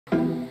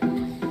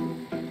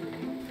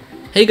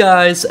Hey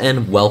guys,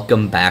 and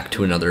welcome back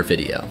to another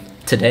video.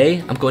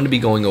 Today, I'm going to be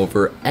going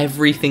over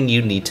everything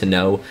you need to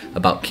know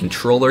about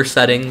controller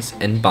settings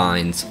and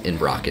binds in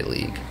Rocket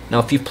League. Now,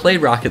 if you've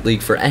played Rocket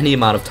League for any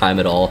amount of time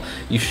at all,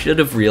 you should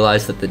have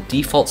realized that the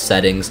default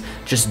settings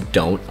just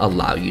don't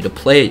allow you to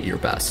play at your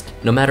best.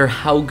 No matter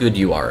how good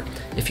you are,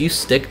 if you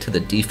stick to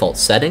the default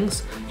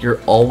settings,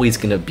 you're always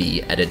going to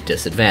be at a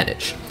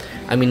disadvantage.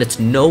 I mean, it's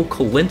no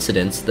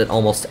coincidence that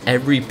almost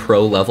every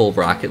pro-level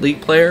Rocket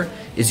League player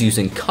is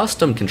using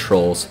custom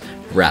controls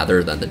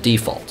rather than the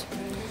default.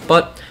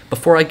 But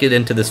before I get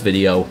into this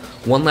video,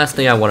 one last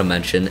thing I want to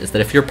mention is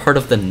that if you're part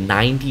of the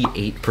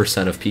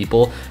 98% of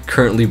people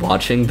currently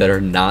watching that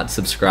are not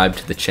subscribed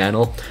to the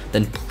channel,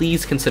 then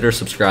please consider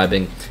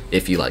subscribing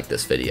if you like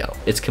this video.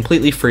 It's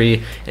completely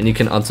free and you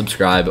can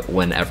unsubscribe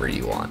whenever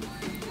you want.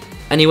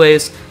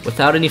 Anyways,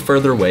 without any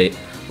further wait,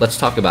 let's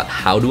talk about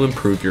how to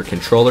improve your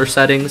controller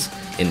settings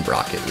in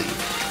Rocket League.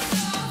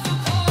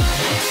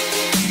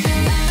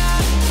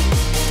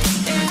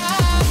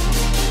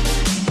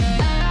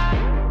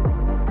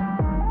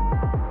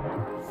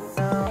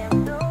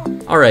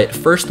 Alright,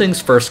 first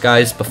things first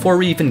guys, before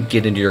we even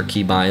get into your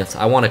keybinds,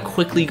 I want to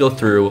quickly go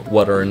through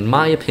what are, in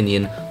my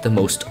opinion, the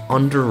most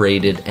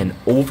underrated and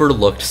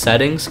overlooked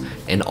settings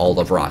in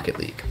all of Rocket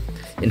League.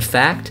 In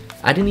fact,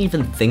 I didn't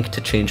even think to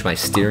change my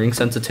steering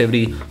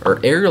sensitivity or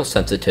aerial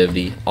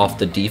sensitivity off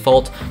the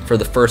default for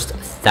the first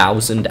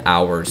 1,000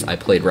 hours I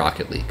played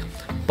Rocket League.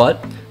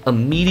 But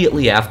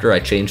immediately after I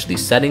changed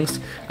these settings,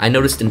 I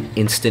noticed an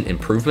instant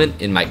improvement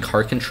in my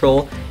car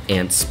control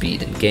and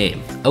speed in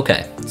game.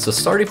 Okay, so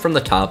starting from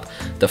the top,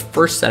 the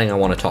first setting I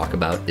want to talk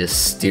about is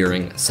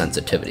steering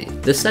sensitivity.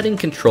 This setting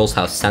controls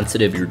how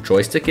sensitive your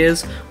joystick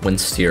is when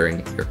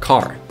steering your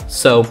car.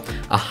 So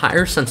a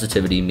higher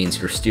sensitivity means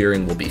your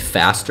steering will be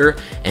faster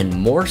and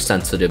more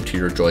sensitive to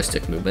your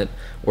joystick movement,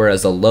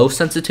 whereas a low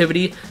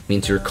sensitivity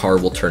means your car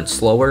will turn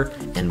slower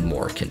and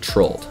more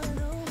controlled.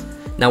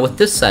 Now with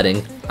this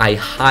setting, I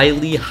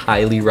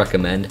highly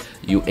recommend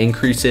you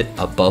increase it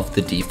above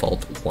the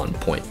default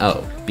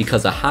 1.0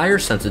 because a higher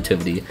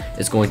sensitivity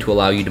is going to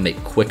allow you to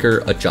make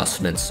quicker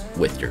adjustments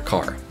with your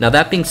car. Now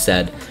that being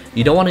said,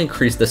 you don't want to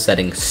increase the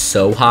setting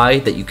so high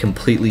that you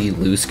completely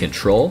lose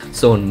control.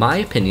 So in my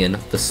opinion,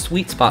 the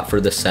sweet spot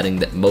for this setting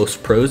that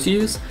most pros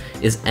use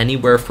is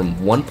anywhere from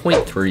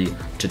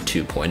 1.3 to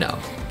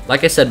 2.0.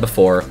 Like I said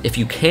before, if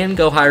you can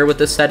go higher with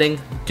this setting,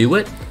 do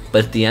it.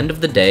 But at the end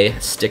of the day,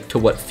 stick to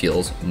what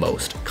feels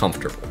most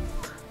comfortable.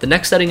 The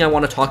next setting I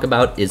want to talk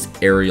about is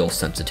aerial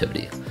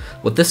sensitivity.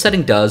 What this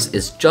setting does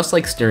is just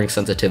like steering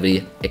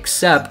sensitivity,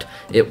 except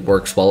it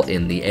works while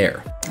in the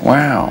air.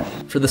 Wow.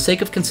 For the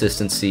sake of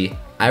consistency,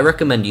 I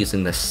recommend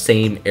using the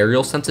same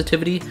aerial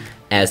sensitivity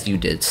as you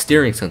did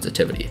steering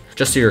sensitivity,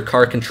 just so your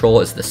car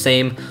control is the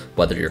same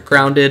whether you're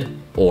grounded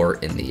or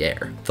in the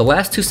air. The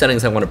last two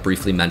settings I want to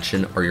briefly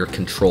mention are your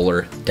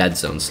controller dead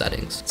zone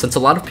settings. Since a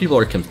lot of people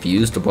are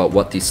confused about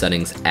what these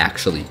settings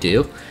actually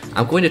do,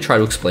 I'm going to try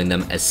to explain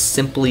them as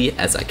simply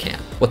as I can.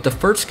 What the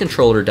first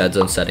controller dead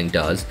zone setting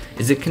does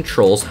is it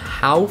controls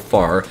how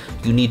far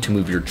you need to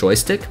move your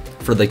joystick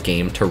for the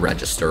game to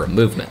register a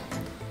movement.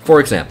 For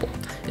example,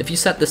 if you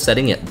set this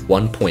setting at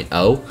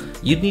 1.0,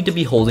 you'd need to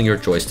be holding your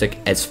joystick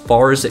as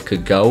far as it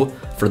could go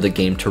for the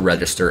game to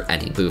register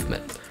any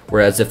movement.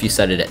 Whereas if you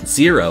set it at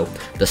 0,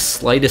 the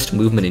slightest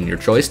movement in your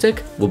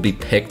joystick will be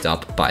picked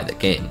up by the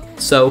game.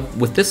 So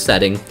with this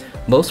setting,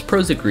 most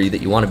pros agree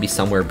that you want to be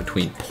somewhere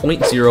between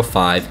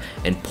 0.05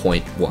 and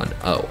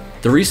 0.10.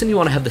 The reason you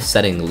want to have the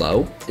setting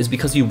low is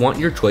because you want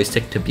your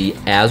joystick to be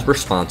as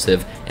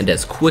responsive and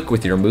as quick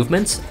with your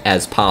movements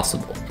as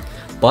possible.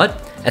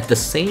 But at the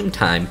same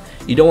time,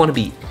 you don't want to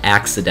be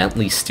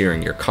accidentally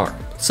steering your car.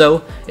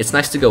 So it's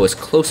nice to go as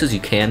close as you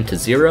can to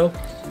 0,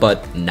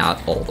 but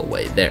not all the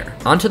way there.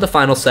 On to the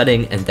final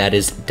setting, and that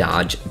is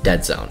Dodge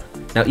Dead Zone.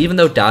 Now, even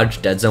though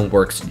Dodge Dead Zone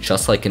works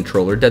just like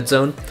Controller Dead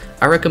Zone,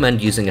 I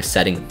recommend using a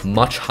setting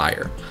much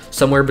higher,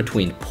 somewhere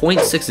between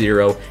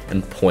 0.60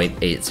 and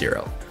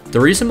 0.80. The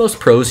reason most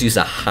pros use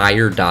a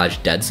higher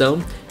Dodge Dead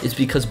Zone is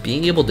because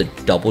being able to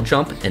double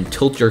jump and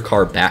tilt your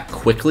car back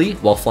quickly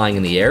while flying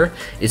in the air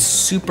is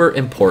super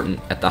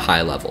important at the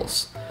high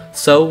levels.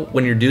 So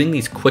when you're doing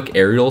these quick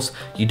aerials,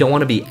 you don't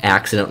want to be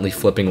accidentally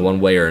flipping one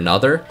way or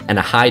another, and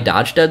a high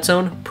Dodge Dead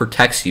Zone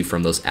protects you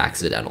from those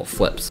accidental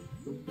flips.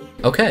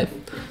 Okay,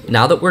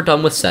 now that we're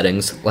done with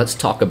settings, let's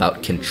talk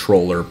about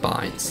controller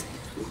binds.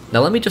 Now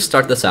let me just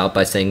start this out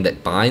by saying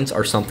that binds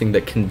are something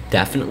that can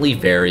definitely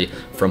vary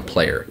from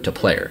player to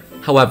player.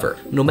 However,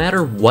 no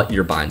matter what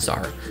your binds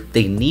are,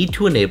 they need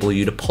to enable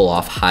you to pull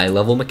off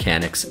high-level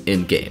mechanics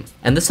in-game.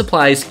 And this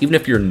applies even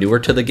if you're newer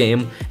to the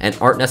game and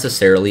aren't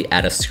necessarily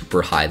at a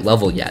super high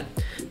level yet.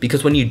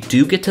 because when you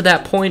do get to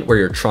that point where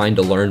you're trying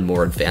to learn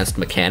more advanced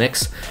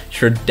mechanics,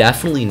 you're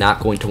definitely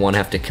not going to want to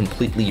have to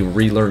completely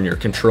relearn your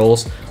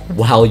controls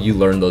while you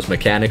learn those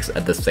mechanics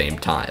at the same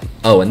time.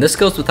 Oh, and this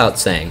goes without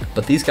saying,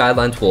 but these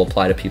guidelines will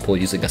apply to people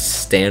using a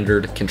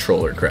standard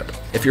controller grip.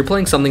 If you're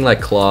playing something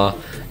like Claw,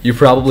 you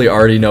probably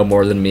already know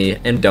more than me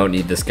and don't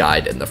need this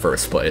guide in the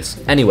first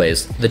place.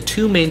 Anyways, the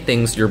two main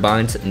things your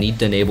binds need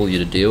to enable you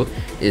to do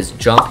is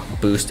jump,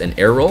 boost, and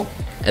air roll,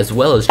 as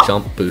well as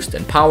jump, boost,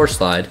 and power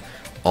slide,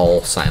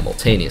 all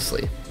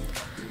simultaneously.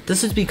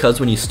 This is because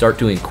when you start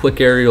doing quick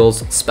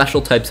aerials,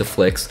 special types of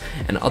flicks,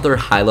 and other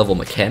high-level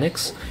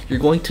mechanics, you're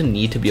going to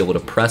need to be able to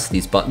press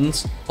these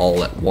buttons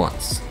all at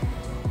once.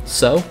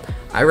 So,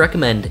 I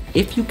recommend,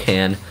 if you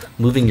can,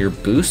 moving your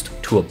boost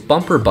to a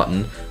bumper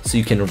button so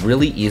you can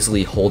really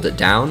easily hold it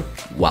down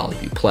while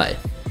you play.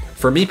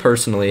 For me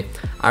personally,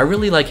 I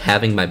really like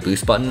having my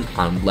boost button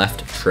on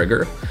left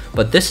trigger,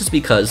 but this is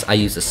because I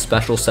use a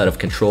special set of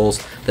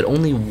controls that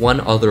only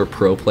one other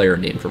pro player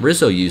named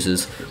Rizzo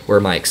uses, where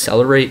my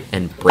accelerate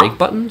and brake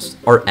buttons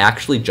are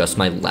actually just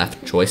my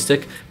left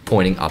joystick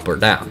pointing up or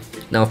down.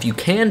 Now, if you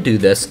can do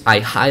this, I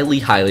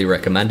highly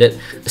recommend it,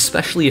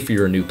 especially if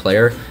you're a new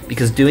player,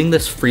 because doing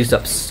this frees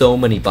up so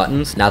many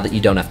buttons now that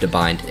you don't have to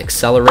bind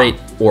accelerate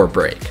or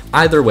brake.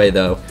 Either way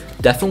though,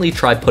 definitely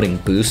try putting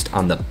boost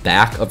on the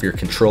back of your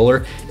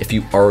controller if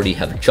you already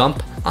have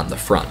jump on the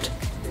front.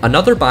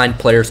 Another bind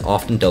players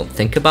often don't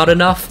think about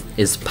enough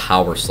is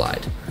power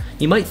slide.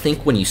 You might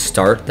think when you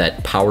start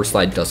that power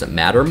slide doesn't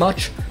matter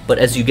much, but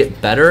as you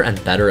get better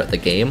and better at the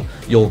game,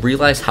 you'll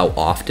realize how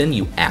often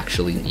you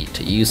actually need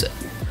to use it.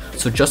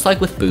 So just like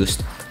with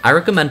boost, I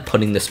recommend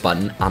putting this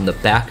button on the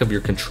back of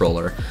your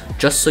controller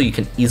just so you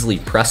can easily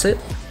press it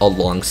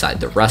alongside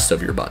the rest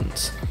of your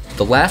buttons.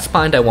 The last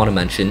bind I want to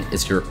mention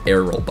is your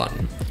air roll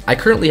button. I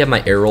currently have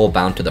my air roll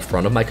bound to the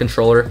front of my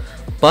controller,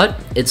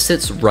 but it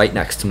sits right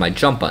next to my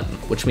jump button,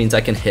 which means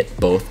I can hit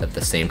both at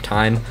the same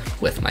time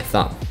with my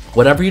thumb.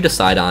 Whatever you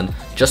decide on,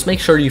 just make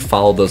sure you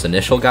follow those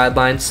initial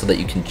guidelines so that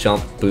you can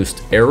jump,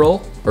 boost, air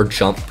roll, or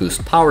jump,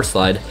 boost, power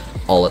slide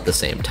all at the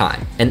same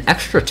time. An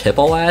extra tip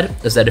I'll add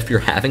is that if you're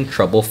having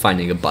trouble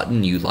finding a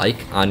button you like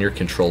on your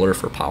controller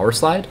for power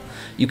slide,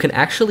 you can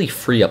actually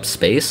free up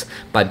space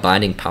by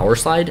binding power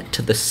slide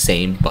to the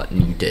same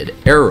button you did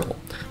air roll,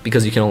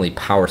 because you can only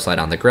power slide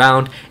on the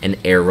ground and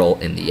air roll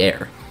in the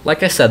air.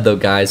 Like I said though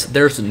guys,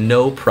 there's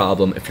no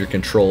problem if your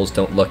controls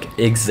don't look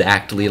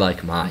exactly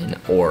like mine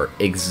or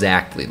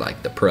exactly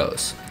like the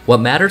pros. What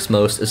matters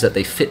most is that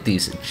they fit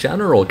these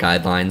general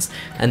guidelines,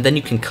 and then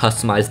you can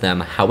customize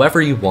them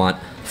however you want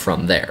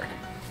from there.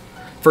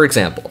 For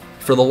example,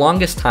 for the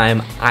longest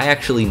time, I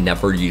actually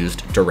never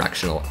used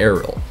directional air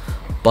roll.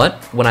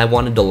 But when I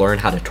wanted to learn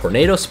how to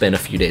tornado spin a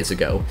few days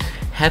ago,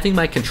 having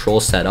my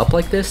controls set up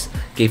like this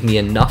gave me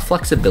enough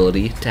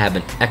flexibility to have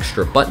an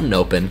extra button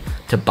open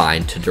to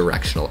bind to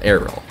directional air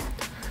roll.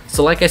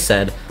 So like I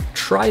said,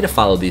 try to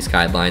follow these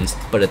guidelines,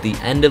 but at the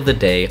end of the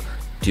day,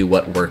 do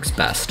what works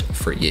best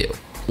for you.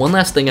 One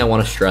last thing I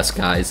want to stress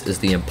guys is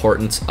the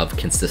importance of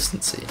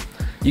consistency.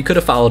 You could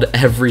have followed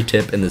every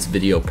tip in this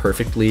video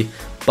perfectly,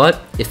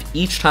 but if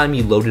each time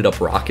you loaded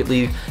up Rocket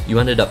League, you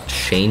ended up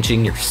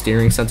changing your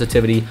steering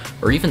sensitivity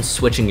or even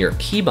switching your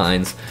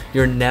keybinds,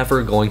 you're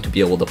never going to be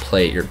able to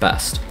play at your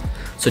best.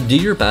 So do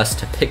your best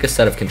to pick a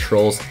set of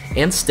controls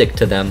and stick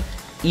to them,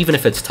 even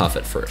if it's tough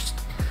at first.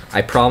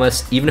 I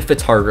promise, even if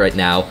it's hard right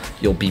now,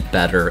 you'll be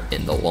better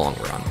in the long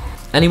run.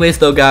 Anyways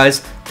though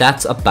guys,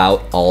 that's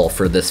about all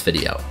for this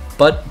video.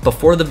 But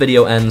before the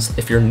video ends,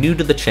 if you're new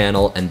to the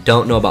channel and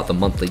don't know about the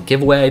monthly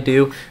giveaway I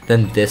do,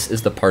 then this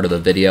is the part of the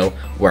video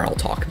where I'll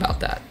talk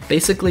about that.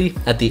 Basically,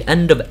 at the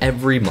end of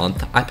every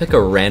month, I pick a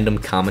random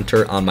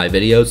commenter on my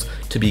videos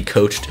to be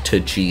coached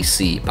to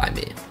GC by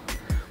me.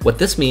 What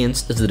this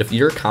means is that if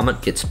your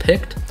comment gets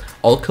picked,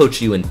 I'll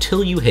coach you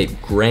until you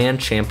hit Grand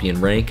Champion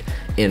rank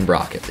in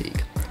Rocket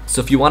League. So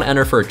if you want to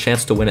enter for a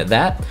chance to win at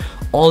that,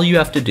 all you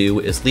have to do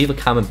is leave a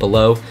comment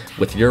below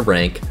with your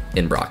rank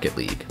in Rocket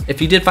League.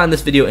 If you did find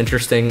this video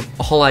interesting,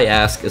 all I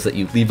ask is that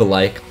you leave a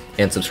like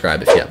and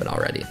subscribe if you haven't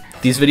already.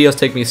 These videos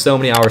take me so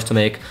many hours to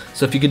make,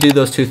 so if you could do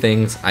those two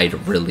things, I'd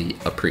really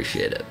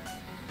appreciate it.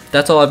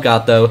 That's all I've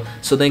got though,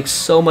 so thanks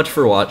so much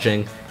for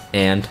watching,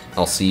 and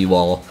I'll see you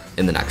all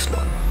in the next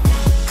one.